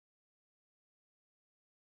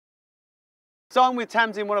So I'm with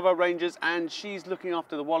Tamsin, one of our rangers, and she's looking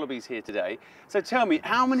after the Wallabies here today. So tell me,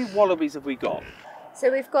 how many Wallabies have we got? So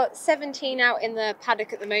we've got 17 out in the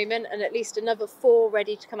paddock at the moment and at least another 4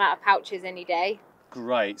 ready to come out of pouches any day.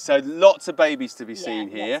 Great, so lots of babies to be seen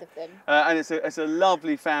here. Lots of them. And it's a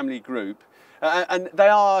lovely family group. And they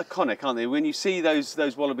are iconic, aren't they? When you see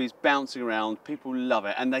those Wallabies bouncing around, people love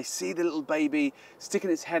it. And they see the little baby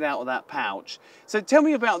sticking its head out of that pouch. So tell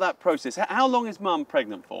me about that process. How long is Mum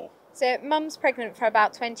pregnant for? So Mum's pregnant for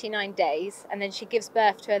about 29 days and then she gives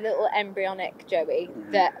birth to a little embryonic Joey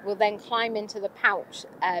that will then climb into the pouch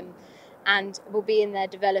and will be in there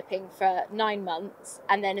developing for 9 months.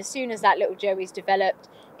 And then as soon as that little Joey's developed,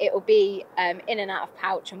 it will be in and out of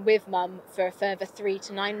pouch and with Mum for a further 3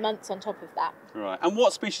 to 9 months on top of that. Right, and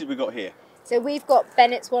what species have we got here? So we've got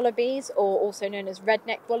Bennett's Wallabies, or also known as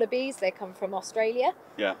redneck Wallabies. They come from Australia.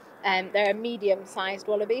 Yeah. They're a medium-sized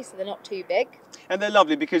wallaby, so they're not too big. And they're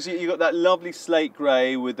lovely because you've got that lovely slate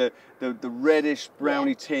grey with the reddish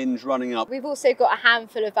browny tinge running up. We've also got a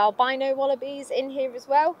handful of albino wallabies in here as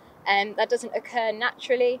well. That doesn't occur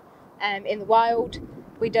naturally in the wild.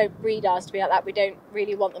 We don't breed ours to be like that. We don't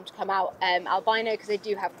really want them to come out albino because they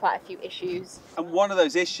do have quite a few issues. And one of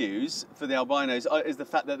those issues for the albinos is the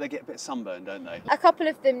fact that they get a bit sunburned, don't they? A couple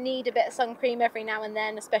of them need a bit of sun cream every now and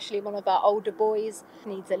then, especially one of our older boys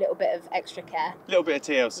needs a little bit of extra care. A little bit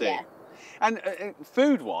of TLC. Yeah. And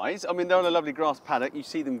food-wise, I mean, they're on a lovely grass paddock. You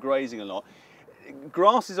see them grazing a lot.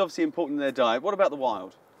 Grass is obviously important in their diet. What about the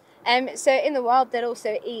wild? So in the wild, they'll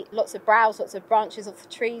also eat lots of browse, lots of branches off the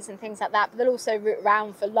trees and things like that. But they'll also root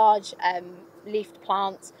around for large leafed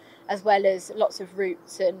plants, as well as lots of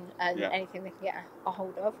roots and anything they can get a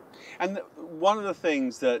hold of. And one of the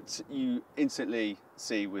things that you instantly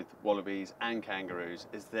see with wallabies and kangaroos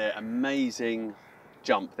is their amazing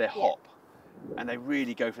jump, their hop. And they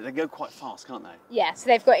really go for it. They go quite fast, can't they? Yeah, so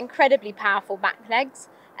they've got incredibly powerful back legs.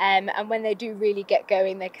 And when they do really get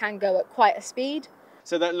going, they can go at quite a speed.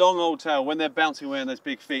 So that long old tail, when they're bouncing away on those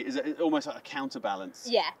big feet, is it almost like a counterbalance?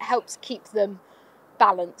 Yeah, it helps keep them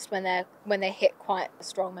balanced when they hit quite a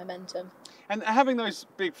strong momentum. And having those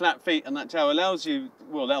big flat feet and that tail allows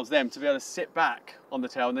them to be able to sit back on the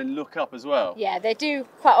tail and then look up as well. Yeah, they do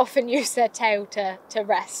quite often use their tail to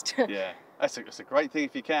rest. Yeah, that's a great thing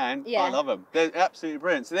if you can. Yeah. I love them. They're absolutely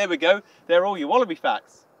brilliant. So there we go. They're all your wallaby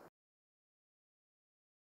facts.